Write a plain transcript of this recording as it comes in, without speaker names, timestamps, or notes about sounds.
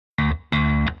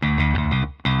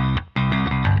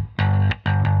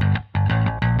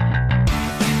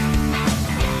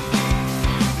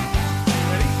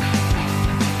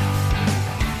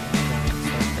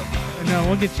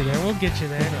We'll get you there. We'll get you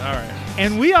there. All right.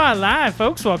 And we are live,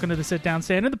 folks. Welcome to the Sit Down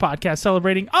Standard, the podcast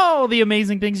celebrating all the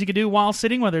amazing things you can do while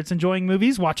sitting, whether it's enjoying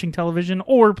movies, watching television,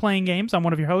 or playing games. I'm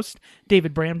one of your hosts,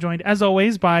 David Bram, joined, as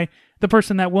always, by the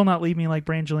person that will not leave me like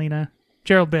Brangelina,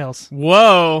 Gerald Bales.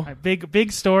 Whoa.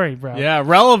 Big story, bro. Yeah,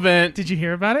 relevant. Did you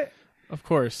hear about it? Of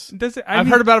course. I've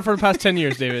heard about it for the past 10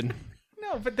 years, David.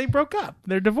 No, but they broke up.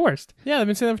 They're divorced. Yeah, they've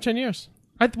been saying that for 10 years.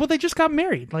 Well, they just got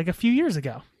married like a few years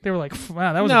ago. They were like,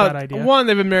 wow, that was a bad idea. One,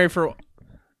 they've been married for...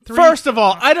 First of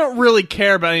all, I don't really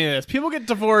care about any of this. People get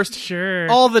divorced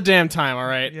all the damn time, all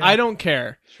right? Yeah. I don't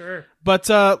care. Sure. But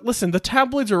listen, the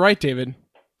tabloids are right, David.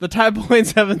 The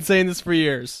tabloids have been saying this for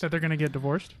years. That they're going to get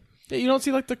divorced? Yeah, you don't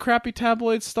see like the crappy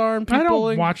tabloid star and people... I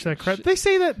don't watch that crap. They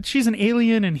say that she's an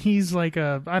alien and he's like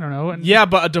a... I don't know. Yeah,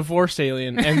 but a divorced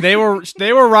alien. And they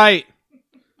were right.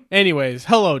 Anyways,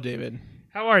 hello, David.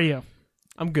 How are you?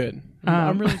 I'm good.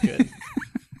 I'm really good.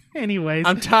 Anyways,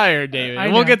 I'm tired,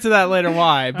 David. We'll get to that later.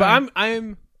 Why? But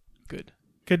I'm good.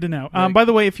 Good to know. By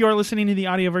the way, if you are listening to the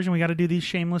audio version, we got to do these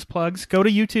shameless plugs. Go to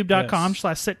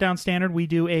youtube.com/sitdownstandard. We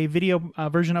do a video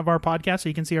version of our podcast, so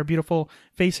you can see our beautiful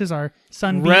faces, our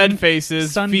red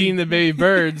faces, feeding the baby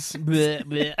birds. Bleh,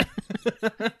 bleh.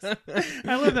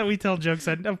 I love that we tell jokes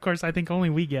that, of course, I think only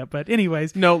we get. But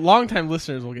anyways, no, longtime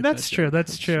listeners will get. That's that true. Joke.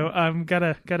 That's true.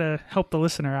 Gotta help the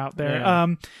listener out there. Yeah.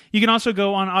 You can also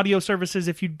go on audio services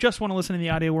if you just want to listen to the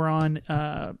audio. We're on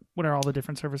what are all the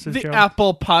different services? The Joe?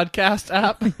 Apple Podcast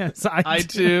app. Yes,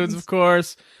 iTunes, of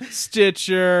course,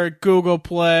 Stitcher, Google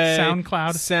Play,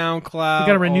 SoundCloud. We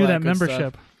got to renew that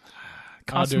membership.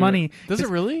 Costs money. Does it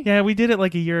really? Yeah, we did it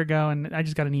like a year ago, and I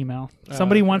just got an email.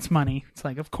 Somebody wants money. It's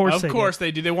like, of course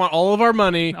they do. They want all of our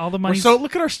money. All the money. So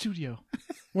look at our studio.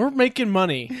 We're making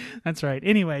money. That's right.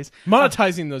 Anyways.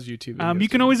 Monetizing those YouTube videos. You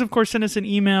can always, of course, send us an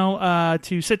email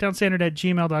to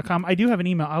sitdownstandard@gmail.com. I do have an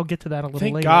email. I'll get to that a little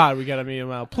later. Thank God we got an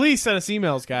email. Please send us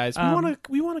emails, guys.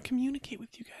 We want to communicate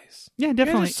with you guys. Yeah,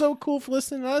 definitely. You guys are so cool for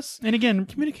listening to us. And again,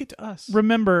 communicate to us.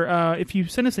 Remember, if you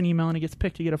send us an email and it gets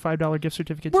picked, you get a $5 gift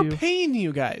certificate We're paying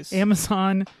you guys.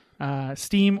 Amazon,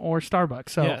 Steam, or Starbucks.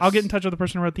 So yes. I'll get in touch with the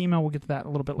person who wrote the email. We'll get to that a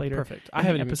little bit later. Perfect. I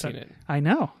haven't even seen it. I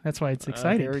know. That's why it's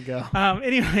exciting. Here we go.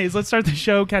 Anyways, let's start the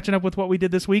show catching up with what we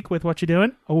did this week with What You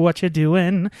Doing. What You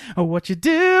Doing. What You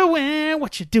Doing.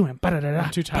 What You Doing. I'm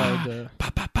too tired to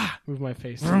move my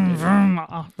face. Vroom, vroom.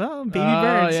 Oh, baby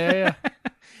birds. Yeah.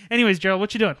 Anyways, Gerald,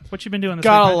 what you doing? What you been doing this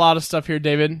week? Got a lot of stuff here,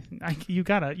 David. You've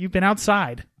been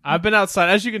outside. I've been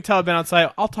outside. As you can tell, I've been outside.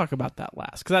 I'll talk about that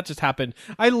last, because that just happened.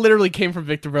 I literally came from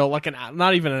Victorville like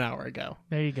not even an hour ago.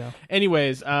 There you go.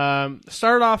 Anyways,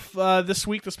 started off this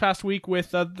past week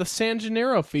with the San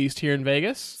Gennaro feast here in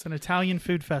Vegas. It's an Italian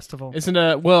food festival. Isn't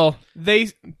it? Well, they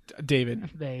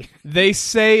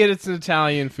say it's an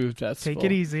Italian food festival.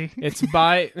 Take it easy. It's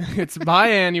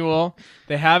biannual.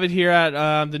 They have it here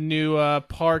at the new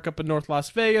park up in North Las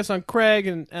Vegas on Craig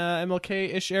and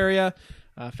MLK-ish area.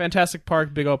 Fantastic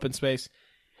park, big open space.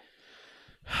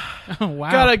 Oh,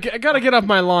 wow. Gotta get off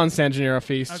my lawn, San Gennaro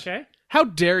Feast. Okay. How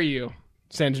dare you,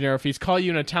 San Gennaro Feast, call you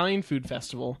an Italian food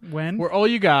festival when where all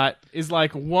you got is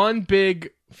like one big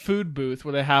food booth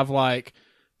where they have like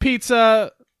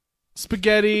pizza,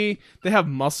 spaghetti, they have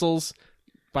mussels.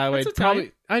 By the way,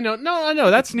 probably I know.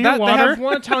 That's near water. They have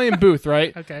one Italian booth,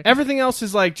 right? Okay. Everything else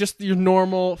is like just your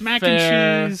normal mac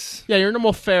fare. and cheese. Yeah, your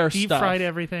normal fare deep stuff. Fried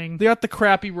everything. They got the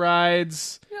crappy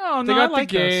rides. No, they got I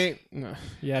like the game.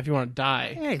 Yeah, if you want to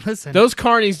die. Hey, listen. Those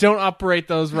carnies don't operate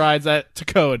those rides to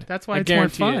code. That's why I it's more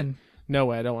guarantee fun. It. No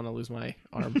way. I don't want to lose my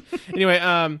arm.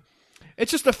 Anyway,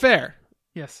 it's just a fair.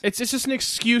 Yes. It's just an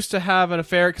excuse to have an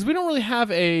affair because we don't really have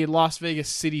a Las Vegas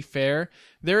City fair.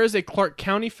 There is a Clark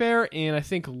County fair and I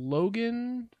think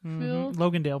Logandale.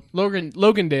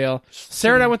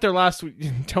 Sarah and I went there last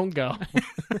week. Don't go.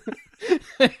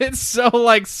 It's so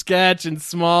like sketch and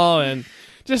small and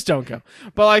just don't go.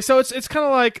 But like so it's kind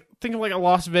of like think of like a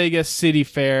Las Vegas City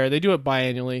fair. They do it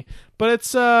biannually, but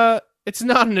it's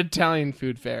not an Italian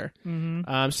food fair.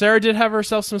 Mm-hmm. Sarah did have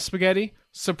herself some spaghetti.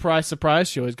 Surprise, surprise.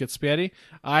 She always gets spaghetti.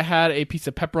 I had a piece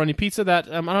of pepperoni pizza that,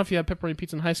 I don't know if you had pepperoni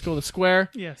pizza in high school, the square.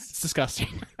 Yes. It's disgusting.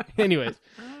 Anyways.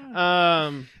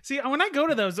 See, when I go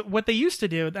to those, what they used to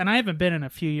do, and I haven't been in a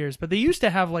few years, but they used to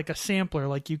have like a sampler.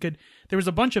 Like there was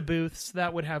a bunch of booths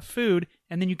that would have food,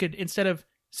 and then you could, instead of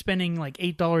spending like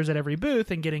 $8 at every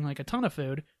booth and getting like a ton of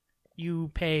food,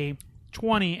 you pay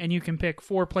 $20 and you can pick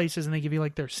 4 places and they give you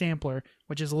like their sampler,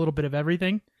 which is a little bit of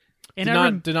everything.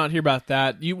 And did not hear about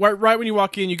that. You right when you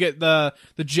walk in, you get the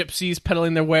gypsies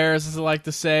peddling their wares, as I like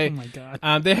to say. Oh my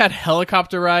god! They had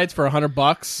helicopter rides for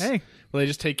 $100. Hey, where they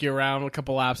just take you around a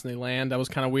couple laps and they land. That was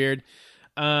kind of weird.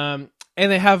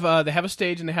 And they have a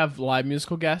stage and they have live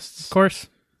musical guests. Of course.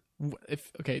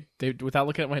 David, without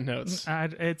looking at my notes,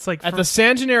 it's like at the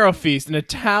San Gennaro feast in a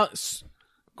town,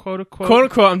 quote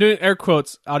unquote. I'm doing air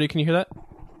quotes. Audio, can you hear that?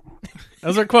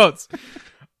 Those are quotes.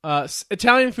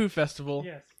 Italian food festival.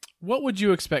 Yes. What would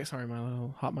you expect? Sorry, my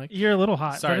little hot mic. You're a little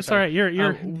hot. Sorry, it's all right.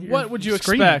 You're what would you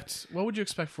screaming. expect? What would you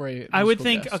expect for a? I would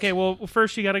think. Guest? Okay, well,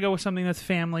 first you got to go with something that's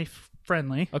family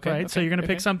friendly. Okay. Right. Okay, so you're gonna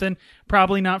pick something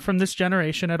probably not from this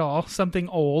generation at all. Something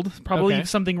old. Probably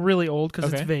something really old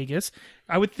because it's Vegas.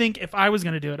 I would think if I was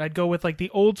gonna do it, I'd go with like the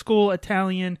old school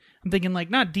Italian. I'm thinking like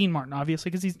not Dean Martin,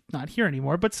 obviously, because he's not here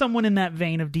anymore, but someone in that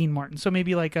vein of Dean Martin. So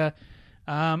maybe like a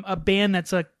band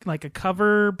that's like a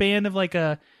cover band of like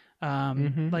a.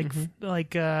 I'm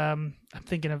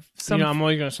thinking of some. I'm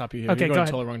only going to stop you here. Okay, You're go going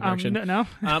ahead. the wrong direction.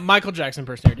 No. Michael Jackson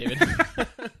impersonator, David,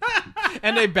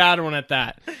 and a bad one at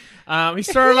that. He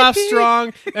started off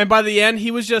strong, and by the end, he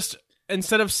was just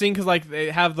instead of singing because like they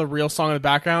have the real song in the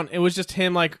background, it was just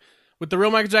him like with the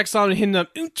real Michael Jackson song and him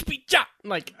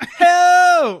like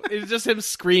hell. It was just him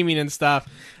screaming and stuff.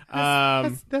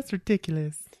 That's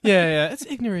ridiculous. Yeah, it's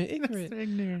ignorant. That's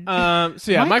ignorant.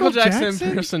 So yeah, Michael Jackson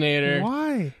impersonator.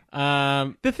 Why?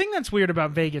 The thing that's weird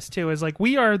about Vegas too is like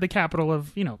we are the capital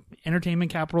of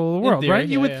entertainment capital of the world, theory, right?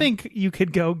 You would think you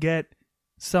could go get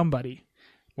somebody.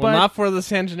 Well, not for the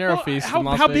San Gennaro feast.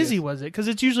 How busy was it? Because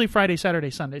it's usually Friday, Saturday,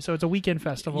 Sunday, so it's a weekend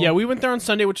festival. Yeah, we went there on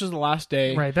Sunday, which was the last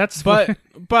day. Right.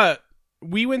 But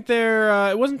we went there.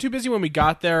 It wasn't too busy when we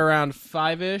got there around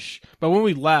 5-ish. But when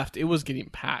we left, it was getting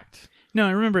packed. No,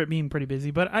 I remember it being pretty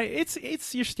busy, but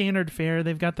it's your standard fare.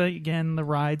 They've got the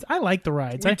rides. I like the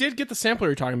rides. We did get the sampler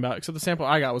you're talking about, except the sample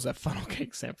I got was that funnel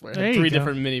cake sampler. It had There you 3 go.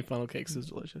 different mini funnel cakes. It was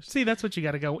delicious. See, that's what you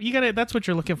got to go. That's what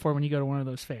you're looking for when you go to one of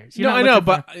those fairs. I know,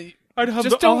 but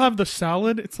I'll have the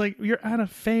salad. It's like you're at a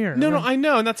fair. No, I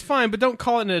know, and that's fine, but don't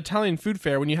call it an Italian food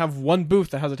fair when you have one booth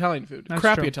that has Italian food. That's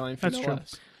Crappy true. Italian food. That's true.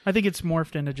 I think it's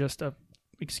morphed into just a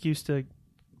excuse to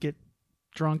get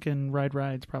drunk and ride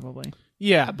rides, probably.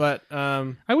 Yeah, but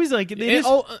I always like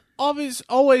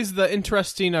always the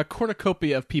interesting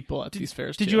cornucopia of people at these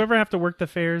fairs. Did you ever have to work the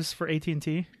fairs for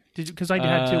AT&T? Because I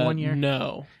had to one year.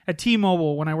 No. At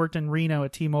T-Mobile, when I worked in Reno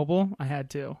at T-Mobile, I had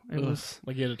to. It was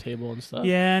like you had a table and stuff.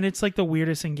 Yeah, and it's like the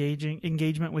weirdest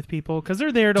engagement with people because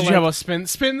they're there to. Did you have a spin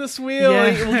this wheel? Yeah.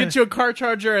 Like, we'll get you a car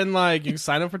charger and like you can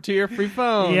sign up for 2-year free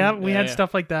phone. Yeah, we had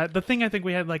stuff like that. The thing I think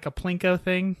we had like a Plinko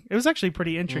thing. It was actually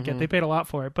pretty intricate. They paid a lot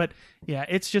for it, but yeah,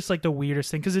 it's just like the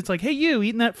weirdest thing because it's like, hey, you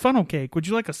eating that funnel cake? Would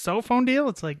you like a cell phone deal?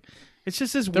 It's like. It's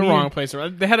just this the weird... wrong place.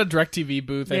 They had a DirecTV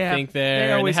booth, I think,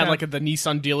 there. And they had like the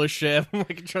Nissan dealership.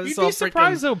 You'd be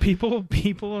surprised though, people.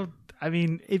 I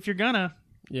mean, if you're gonna,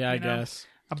 I guess.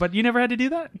 But you never had to do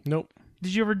that. Nope.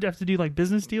 Did you ever have to do like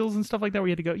business deals and stuff like that? Where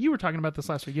you had to go. You were talking about this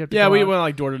last week. You had to we went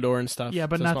like door to door and stuff. Yeah,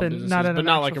 but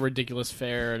not like a ridiculous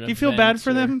fair. Do you feel bad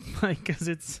for them? Like, because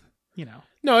it's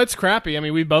No, it's crappy. I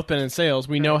mean, we've both been in sales.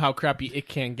 We know how crappy it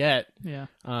can get. Yeah.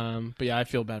 But yeah, I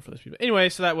feel bad for those people. Anyway,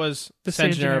 so that was the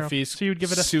San Gennaro feast. So you would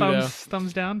give it a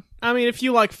thumbs down? I mean, if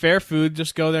you like fair food,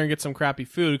 just go there and get some crappy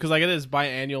food because like it is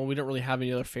biannual. We don't really have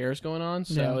any other fairs going on,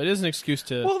 so it is an excuse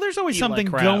to. Well, there's always something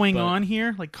going on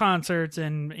here, like concerts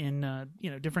and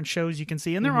different shows you can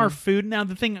see, and there are food. Now,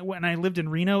 the thing when I lived in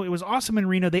Reno, it was awesome in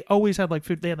Reno. They always had like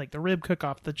food. They had like the rib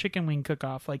cook-off, the chicken wing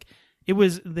cook-off. Like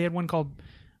they had one called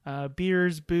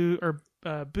Booze,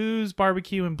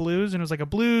 Barbecue, and Blues, and it was like a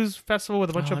blues festival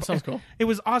with a bunch of. That sounds cool. It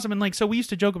was awesome, and like so we used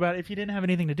to joke about it, if you didn't have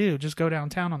anything to do, just go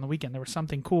downtown on the weekend. There was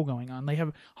something cool going on. They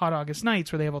have Hot August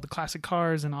Nights where they have all the classic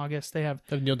cars in August. They have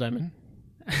Neil Diamond.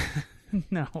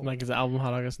 No, like his album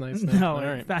Hot August Nights. No, all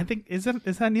right. I think is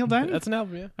that Neil Diamond? That's an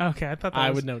album, yeah. Okay, I thought that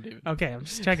I would know, David. Okay, I'm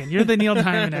just checking. You're the Neil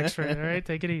Diamond expert. All right,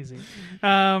 take it easy.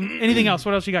 Anything else?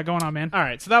 What else you got going on, man? All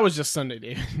right, so that was just Sunday,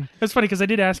 David. That's funny because I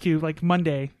did ask you like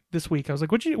Monday this week. I was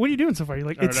like, "What are you doing so far?" You're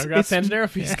like, "It's San Gennaro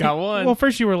feast. Got one." Well,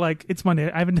 first you were like, "It's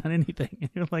Monday. I haven't done anything." And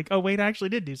you're like, "Oh wait, I actually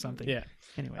did do something." Yeah.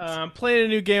 Anyways, playing a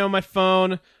new game on my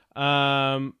phone.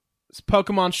 It's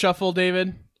Pokemon Shuffle,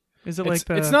 David. Is it like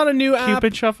it's not a new app.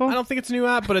 Cupid Shuffle? I don't think it's a new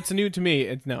app, but it's new to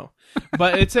me.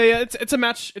 But it's a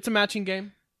matching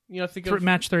game. Think of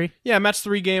match 3. Yeah, match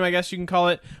 3 game, I guess you can call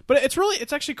it. But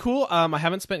it's actually cool. I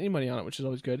haven't spent any money on it, which is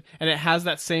always good. And it has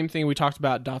that same thing we talked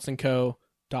about, Dots and Co.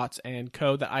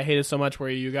 that I hated so much,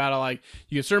 where you gotta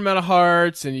you get a certain amount of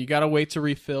hearts and you gotta wait to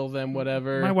refill them,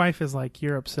 whatever. My wife is like,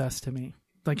 "You're obsessed to me."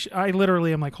 Like I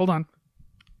literally am like, hold on.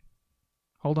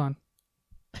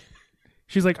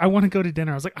 She's like, "I want to go to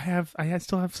dinner." I was like, I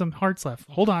still have some hearts left.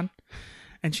 Hold on.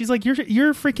 And she's like, you're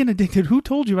freaking addicted. Who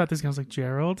told you about this game? I was like,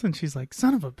 Gerald. And she's like,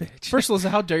 son of a bitch. First, Alyssa,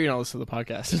 how dare you not listen to the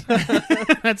podcast?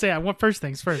 That's first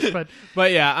things first.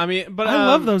 But yeah, I mean, but I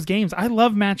love those games. I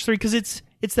love Match 3 because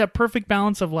it's that perfect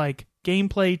balance of like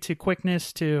gameplay to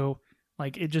quickness to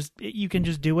like you can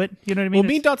just do it. You know what I mean? Well,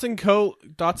 me, Dots and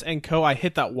Co, I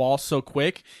hit that wall so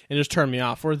quick and just turned me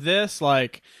off. For this,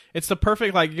 like, it's the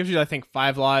perfect, like, it gives you, I think,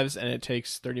 5 lives and it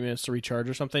takes 30 minutes to recharge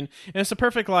or something. And it's the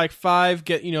perfect, like, 5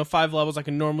 levels. I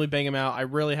can normally bang them out. I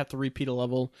rarely have to repeat a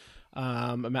level.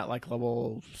 I'm at like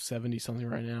level 70 something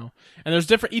right now. And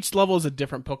each level is a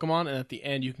different Pokemon, and at the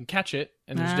end you can catch it.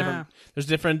 And there's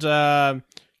different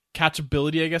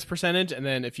catchability, I guess, percentage, and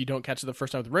then if you don't catch it the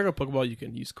first time with the regular Pokeball, you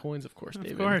can use coins, of course,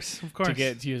 David. Of course.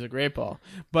 To use a Great Ball.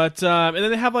 But and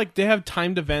then they have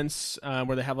timed events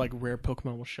where they have like rare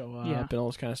Pokemon will show up and all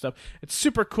this kind of stuff. It's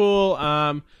super cool.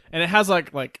 And it has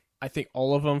like I think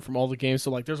all of them from all the games.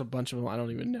 So like there's a bunch of them I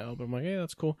don't even know, but I'm like, hey,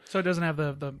 that's cool. So it doesn't have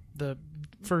the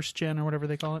first gen or whatever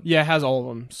they call it? Yeah, it has all of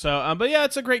them. So but yeah,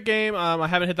 it's a great game. I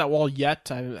haven't hit that wall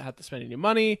yet. I haven't had to spend any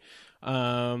money.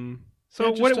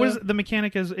 So what is the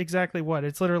mechanic is exactly what?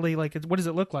 It's literally like what does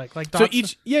it look like? Like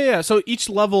dots? So each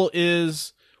level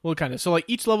is kind of. So like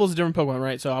each level is a different Pokemon,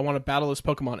 right? So I want to battle this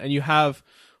Pokemon, and you have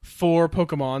 4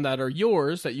 Pokemon that are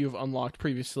yours that you've unlocked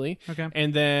previously. Okay.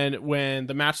 And then when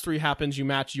the match 3 happens, you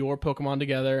match your Pokemon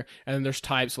together, and then there's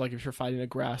types. So like if you're fighting a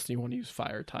grass and you want to use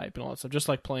fire type and all that stuff, just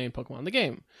like playing Pokemon in the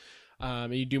game.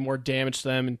 And you do more damage to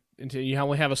them until you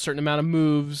only have a certain amount of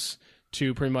moves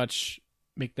to pretty much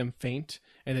make them faint,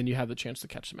 and then you have the chance to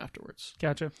catch them afterwards.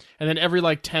 Gotcha. And then every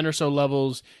like 10 or so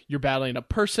levels, you're battling a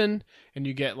person, and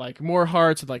you get like more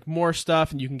hearts and like more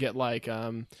stuff, and you can get like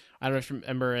I don't know if you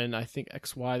remember in I think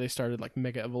XY they started like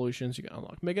Mega Evolutions. You can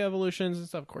unlock Mega Evolutions and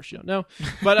stuff. Of course you don't know,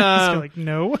 but like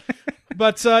no.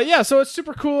 But yeah, so it's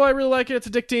super cool. I really like it. It's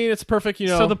addicting. It's perfect.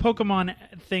 So the Pokemon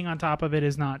thing on top of it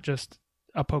is not just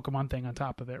a Pokemon thing on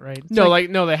top of it, right? It's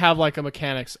no, they have like a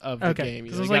mechanics of the game.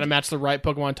 You got to match the right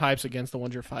Pokemon types against the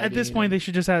ones you're fighting. At this point, they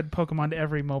should just add Pokemon to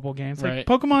every mobile game. It's right.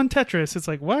 like Pokemon Tetris. It's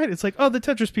like, what? It's like, oh, the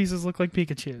Tetris pieces look like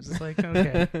Pikachu's. It's like,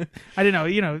 okay. I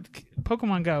didn't know.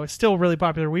 Pokemon Go is still really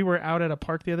popular. We were out at a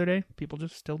park the other day. People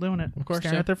just still doing it. Of course,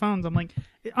 staring at their phones. I'm like,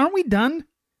 aren't we done?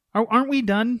 Aren't we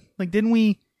done? Like, didn't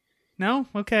we? No?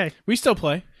 Okay. We still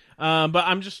play. But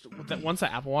I'm just once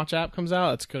the Apple Watch app comes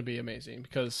out, it's going to be amazing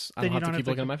because I don't have to keep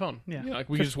looking at my phone. Yeah, like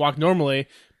we can just walk normally,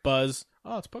 buzz.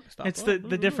 Oh, it's Pokestop. It's the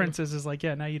difference is like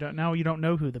now you don't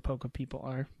know who the Poke people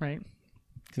are, right?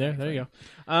 There you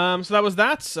go. So that was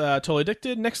that. Totally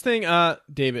addicted. Next thing,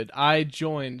 David, I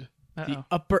joined the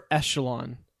upper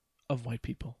echelon of white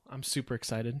people. I'm super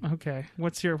excited. Okay,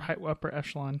 what's your upper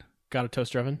echelon? Got a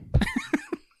toaster oven.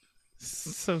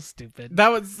 So stupid.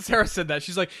 Sarah said that.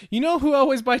 She's like, you know who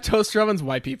always buy toaster ovens?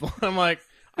 White people. I'm like,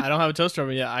 I don't have a toaster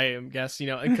oven yet. I guess,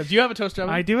 because you have a toaster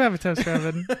oven. I do have a toster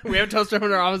oven. We have a toaster oven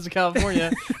in our office in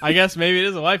California. I guess maybe it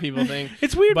is a white people thing.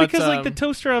 It's weird because like the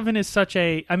toaster oven is such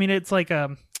it's like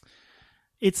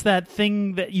it's that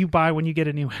thing that you buy when you get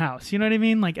a new house. You know what I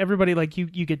mean? Like everybody, like you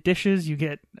get dishes, you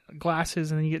get glasses,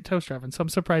 and then you get toaster oven. So I'm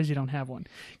surprised you don't have one.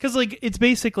 Because like it's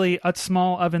basically a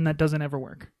small oven that doesn't ever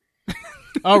work.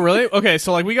 Oh, really? Okay,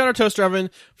 so like we got our toaster oven.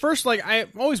 First, like I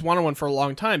always wanted one for a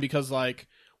long time because like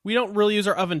we don't really use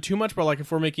our oven too much, but like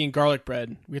if we're making garlic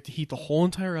bread, we have to heat the whole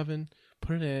entire oven,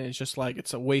 put it in. It's just like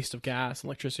it's a waste of gas and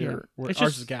electricity. Yeah.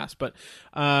 Ours is gas, but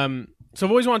so I've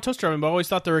always wanted a toaster oven, but I always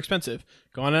thought they were expensive.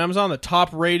 Go on Amazon, the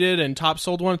top rated and top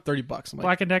sold one, $30. I'm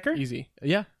like, Black & Decker? Easy.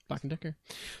 Yeah. Black & Decker.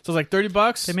 So it's like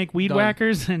 $30. They make weed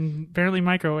whackers and barely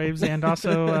microwaves and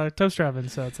also toaster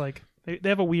ovens. So it's like they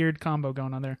have a weird combo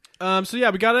going on there. So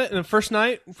yeah, we got it. And the first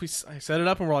night, I set it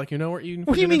up and we're like, we're eating.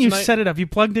 What do you mean tonight? You set it up? You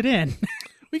plugged it in.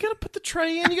 We got to put the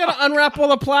tray in. You got to unwrap all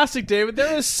the plastic, David.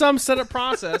 There is some setup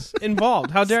process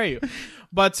involved. How dare you?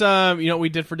 But you know what we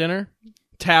did for dinner?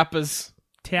 Tapas.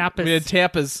 We did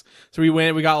tapas. So we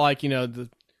went. We got like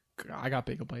I got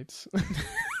bagel bites.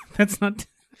 That's not.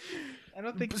 I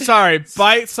don't think. Sorry,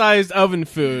 bite-sized oven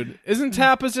food. Isn't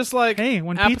tapas just like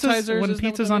when appetizers?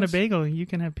 Pizza's on a bagel, you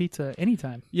can have pizza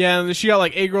anytime. Yeah, and she got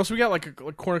like egg rolls. So we got like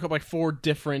a corner cup, like 4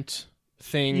 different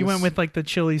things. You went with like the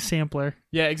chili sampler.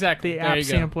 Yeah, exactly. The app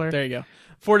sampler. There you go.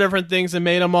 4 different things and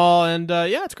made them all, and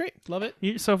yeah, it's great. Love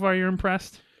it. So far, you're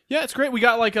impressed. Yeah, it's great. We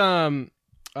got like the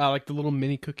little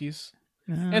mini cookies.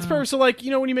 And it's perfect. So like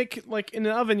when you make like in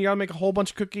the oven, you gotta make a whole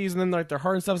bunch of cookies, and then like they're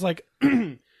hard and stuff. It's like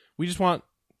we just want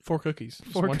 4 cookies.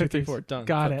 Just Four 1, 2, 3, cookies. 4. Done.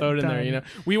 Got it. Throw it in there. You know,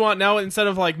 we want now instead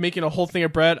of like making a whole thing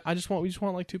of bread, we just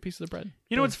want like 2 pieces of bread.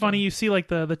 You know what's funny? You see like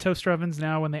the toaster ovens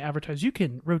now when they advertise you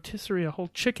can rotisserie a whole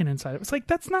chicken inside it. It's like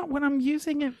that's not what I'm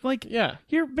using it. Like, Yeah.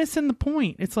 you're missing the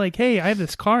point. It's like, hey, I have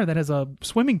this car that has a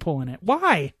swimming pool in it.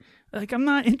 Why? Like, I'm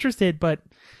not interested. But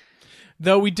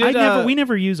Though we did, we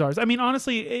never use ours. I mean,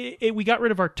 honestly, we got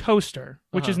rid of our toaster,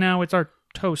 which is now it's our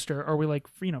toaster, or we like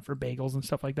for bagels and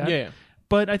stuff like that. Yeah.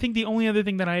 But I think the only other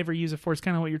thing that I ever use it for is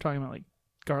kind of what you're talking about, like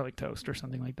garlic toast or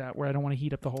something like that, where I don't want to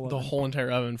heat up the whole entire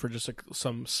oven for just like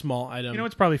some small item. You know,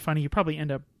 it's probably funny. You probably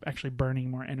end up actually burning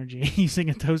more energy using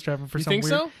a toaster oven for you some think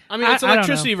weird... so? I mean, it's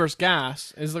electricity versus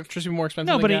gas. Is electricity more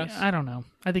expensive than gas? I don't know.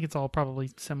 I think it's all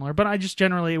probably similar. But I just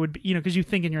generally, it would be, because you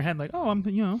think in your head like, oh,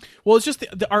 Well, it's just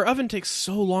our oven takes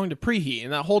so long to preheat.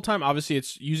 And that whole time, obviously,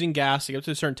 it's using gas to get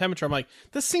to a certain temperature. I'm like,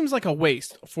 this seems like a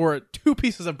waste for 2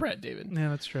 pieces of bread, David. Yeah,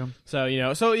 that's true. So,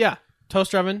 yeah,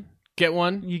 toaster oven. Get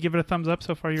one. You give it a thumbs up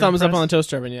so far? Thumbs up on the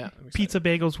toaster oven, yeah. Pizza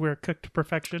bagels were cooked to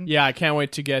perfection. Yeah, I can't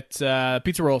wait to get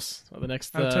pizza rolls. The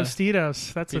next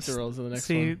Tostitos. That's pizza rolls are the next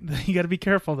see, one. You got to be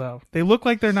careful though. They look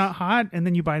like they're not hot, and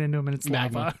then you bite into them and it's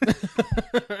Magma.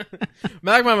 lava.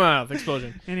 Magma mouth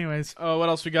explosion. Anyways, what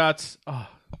else we got?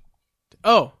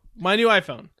 Oh, my new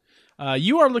iPhone.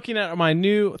 You are looking at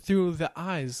through the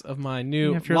eyes of my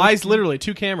new literally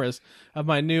 2 cameras of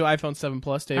my new iPhone 7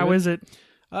 Plus. David, how is it?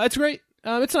 It's great.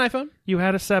 It's an iPhone. You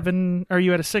had a 7, or you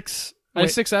had a 6. I had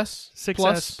a 6S.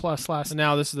 6S Plus. And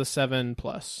now this is the 7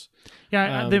 Plus.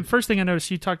 Yeah, the first thing I noticed,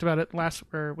 you talked about it was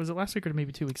it last week or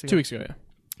maybe 2 weeks ago? 2 weeks ago, yeah.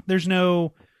 There's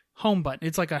no home button.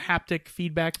 It's like a haptic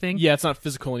feedback thing. Yeah, it's not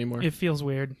physical anymore. It feels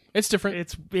weird. It's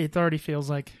different. It already feels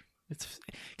like it's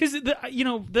because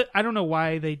I don't know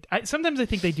why sometimes I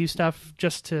think they do stuff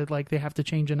just to like they have to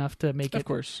change enough to make it. Of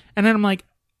course. And then I'm like,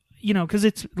 because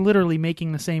it's literally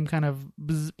making the same kind of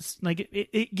like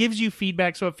it gives you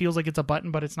feedback, so it feels like it's a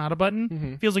button, but it's not a button.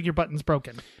 Mm-hmm. It feels like your button's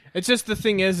broken. It's just the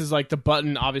thing is like the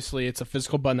button. Obviously, it's a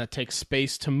physical button that takes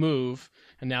space to move,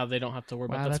 and now they don't have to worry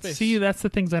about that space. See, that's the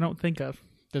things I don't think of.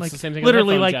 That's like, the same thing.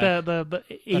 Literally, with like jack. the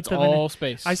eighth That's of all an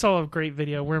space. I saw a great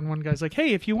video where one guy's like,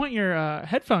 "Hey, if you want your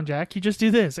headphone jack, you just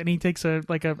do this," and he takes a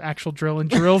actual drill and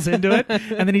drills into it,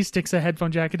 and then he sticks a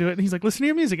headphone jack into it, and he's like, "Listen to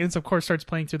your music," and it of course starts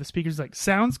playing through the speakers. Like,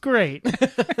 sounds great.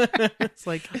 It's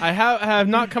like I have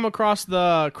not come across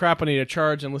the crap I need to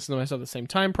charge and listen to myself at the same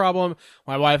time problem.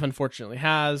 My wife unfortunately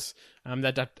has.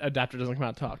 That adapter doesn't come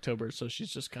out until October, so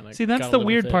she's just kind of... See, that's the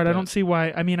weird part. I don't see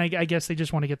why... I mean, I guess they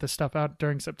just want to get this stuff out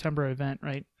during September event,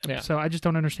 right? Yeah. So I just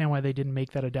don't understand why they didn't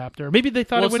make that adapter. Maybe they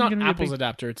thought it wasn't going to be Apple's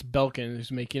adapter. It's Belkin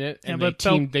who's making it, and yeah,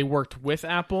 they worked with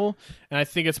Apple, and I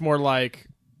think it's more like...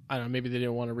 I don't know, maybe they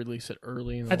didn't want to release it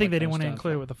early. I think they didn't want to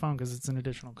include it with the phone because it's an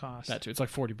additional cost. That too. It's like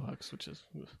 $40, which is...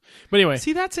 But anyway.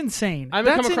 See, that's insane. I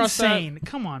haven't That's come across insane. that.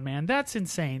 Come on, man. That's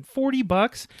insane.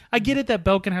 $40? I get it that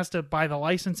Belkin has to buy the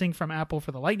licensing from Apple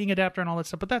for the Lightning adapter and all that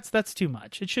stuff, but that's too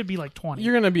much. It should be like $20.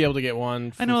 You're going to be able to get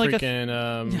one for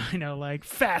freaking... I know, like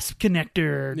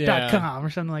fastconnector.com or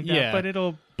something like that, Yeah. but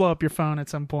it'll blow up your phone at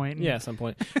some point. Yeah, at some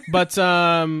point. But...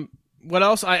 what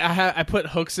else? I put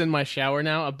hooks in my shower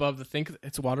now above the thing.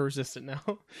 It's water resistant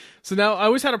now. So now I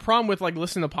always had a problem with like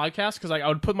listening to podcasts because I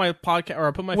would put my podcast or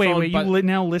I put my phone. Wait, you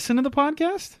now listen to the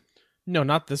podcast? No,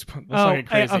 not this. That's like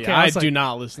crazy. Okay, I do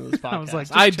not listen to this podcast. I was like,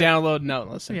 download, no,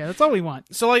 listen. Yeah, that's all we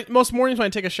want. So like most mornings when I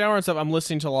take a shower and stuff, I'm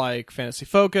listening to like Fantasy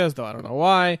Focus, though I don't know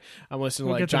why. I'm listening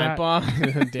to like Giant Bomb.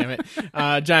 Damn it,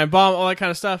 Giant Bomb, all that kind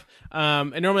of stuff.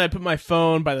 And normally I put my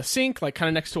phone by the sink, like kind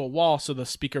of next to a wall, so the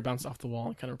speaker bounces off the wall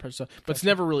and kind of represents stuff. But it's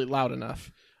never really loud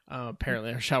enough.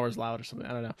 Apparently, our shower's loud or something.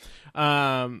 I don't know.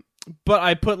 But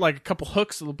I put like a couple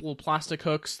hooks, little plastic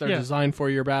hooks. They're designed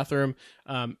for your bathroom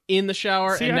in the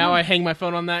shower, and now I hang my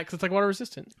phone on that because it's like water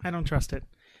resistant. I don't trust it.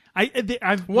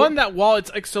 I've that wall.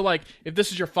 It's like so. Like if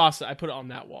this is your faucet, I put it on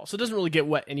that wall, so it doesn't really get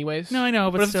wet anyways. No, I know,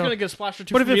 but if still. it's gonna get a splash or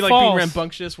two What for if me, it like falls? being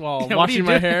rambunctious while washing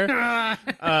my hair,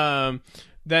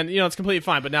 then it's completely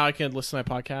fine. But now I can listen to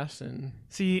my podcast and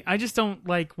see. I just don't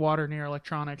like water near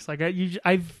electronics. Like we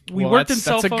worked in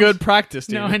cell phones. That's a good practice,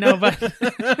 dude. No, I know, but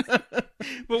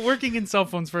but working in cell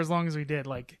phones for as long as we did,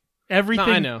 like everything.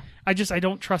 No, I know. I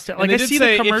don't trust it. And like they I did see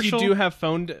say the commercial.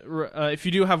 If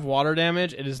you do have water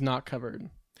damage, it is not covered.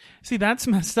 See, that's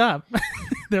messed up.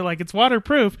 They're like, it's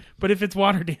waterproof, but if it's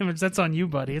water damage, that's on you,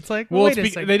 buddy. It's like, wait a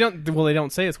second. They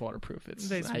don't say it's waterproof.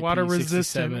 It's water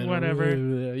resistant, whatever.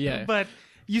 Yeah. But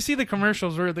you see the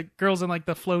commercials where the girl's in like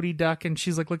the floaty duck and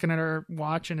she's like looking at her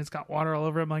watch and it's got water all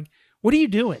over it. I'm like, what are you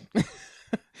doing?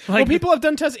 Well, people have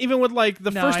done tests even with like the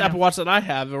No, first I know. Apple Watch that I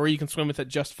have, where you can swim with it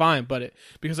just fine, but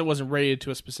because it wasn't rated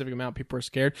to a specific amount, people were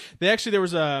scared. There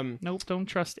was Nope, don't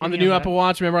trust on the any new of Apple that.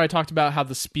 Watch. Remember I talked about how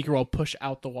the speaker will push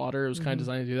out the water. It was kind of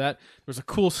designed to do that. There was a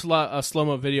cool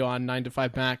slow-mo video on 9 to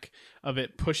 5 Mac of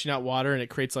it pushing out water, and it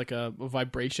creates like a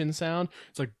vibration sound.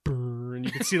 It's like brrr, and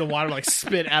you can see the water like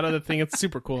spit out of the thing. It's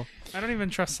super cool. I don't even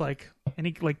trust like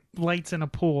any like lights in a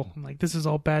pool. I'm like, this is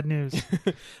all bad news.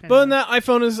 But in that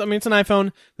iPhone it's an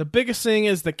iPhone. The biggest thing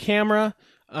is the camera.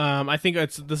 I think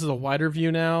this is a wider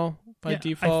view now by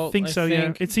default. I think so.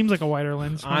 Yeah, it seems like a wider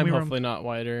lens. I'm hopefully not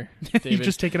wider. You David.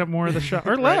 just taking up more of the shot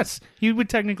or Right. less. You would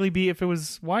technically be, if it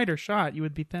was wider shot, you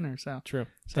would be thinner. So True.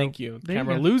 So, Thank you. there you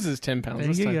Camera go. loses 10 pounds there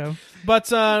this you time. go.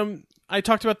 But I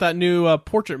talked about that new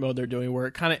portrait mode they're doing where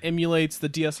it kind of emulates the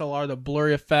DSLR, the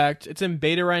blurry effect. It's in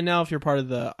beta right now if you're part of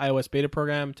the iOS beta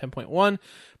program 10.1.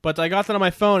 But I got that on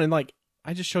my phone and like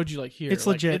I just showed you like here. It's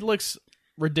like, legit. It looks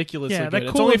ridiculously Yeah, good. that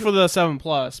It's cool only of- for the 7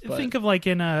 Plus. But Think of like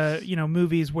in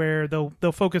movies where they'll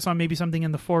focus on maybe something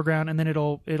in the foreground and then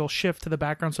it'll shift to the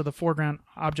background so the foreground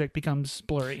object becomes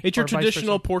blurry. it's your or vice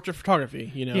traditional versa. portrait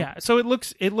photography, you know? Yeah, so it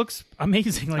looks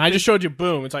amazing. Like I just showed you,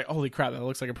 boom. It's like, holy crap, that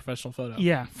looks like a professional photo.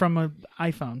 yeah, from an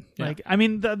iPhone. Yeah. Like, I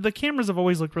mean, the cameras have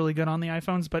always looked really good on the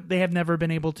iPhones, but they have never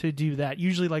been able to do that.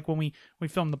 Usually, like when we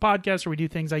film the podcast or we do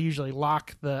things, I usually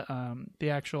lock the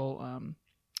actual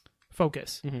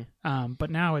focus. Mm-hmm. But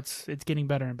now it's getting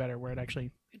better and better, where it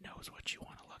knows what you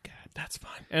want to look at. That's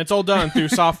fine. And it's all done through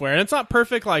software. And it's not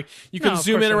perfect. Like you can No, of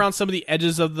zoom course in not. around some of the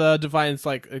edges of the device.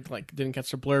 It didn't catch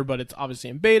the blur, but it's obviously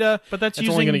in beta. But that's it's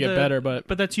using only going to get better. But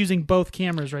that's using both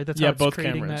cameras, right? That's Yeah, how it's both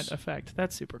creating cameras. that effect.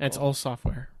 That's super cool. it's all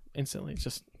software instantly.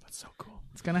 That's so cool.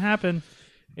 It's gonna happen.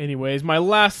 Anyways, my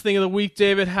last thing of the week,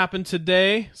 David, happened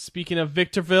today. Speaking of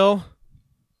Victorville.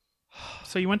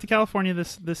 So you went to California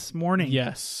this morning.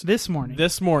 Yes. This morning.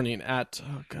 This morning at,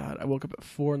 oh God, I woke up at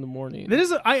 4 a.m. That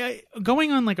is, I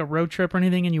going on like a road trip or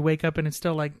anything, and you wake up and it's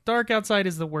still like dark outside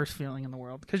is the worst feeling in the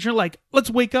world, because you're like, let's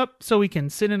wake up so we can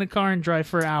sit in a car and drive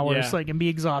for hours, Yeah. like, and be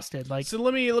exhausted. Like, So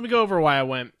let me go over why I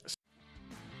went.